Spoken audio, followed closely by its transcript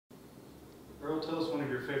Earl, tell us one of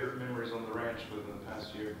your favorite memories on the ranch within the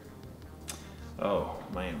past year. Oh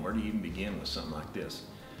man, where do you even begin with something like this?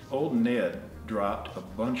 Old Ned dropped a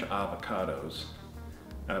bunch of avocados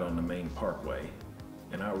out on the main parkway,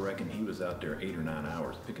 and I reckon he was out there 8 or 9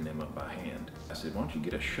 hours picking them up by hand. I said, why don't you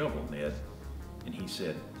get a shovel, Ned? And he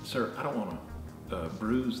said, sir, I don't want to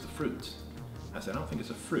bruise the fruits. I said, I don't think it's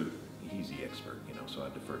a fruit. He's the expert, you know, so I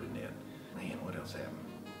deferred to Ned. Man, what else happened?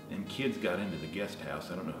 And kids got into the guest house.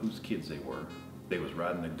 I don't know whose kids they were. They was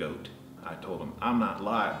riding a goat. I told them, I'm not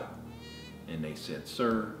liable. And they said,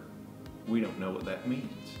 sir, we don't know what that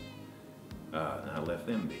means. And I left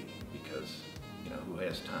them be because, you know, who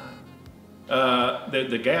has time?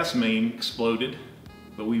 The gas main exploded,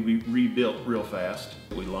 but we rebuilt real fast.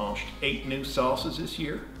 We launched 8 new sauces this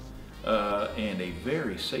year and a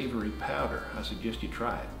very savory powder. I suggest you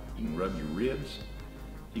try it. You can rub your ribs,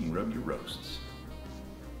 you can rub your roasts,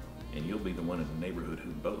 and you'll be the one in the neighborhood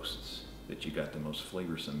who boasts that you got the most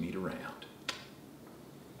flavorsome meat around.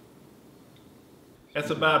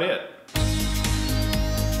 That's about it.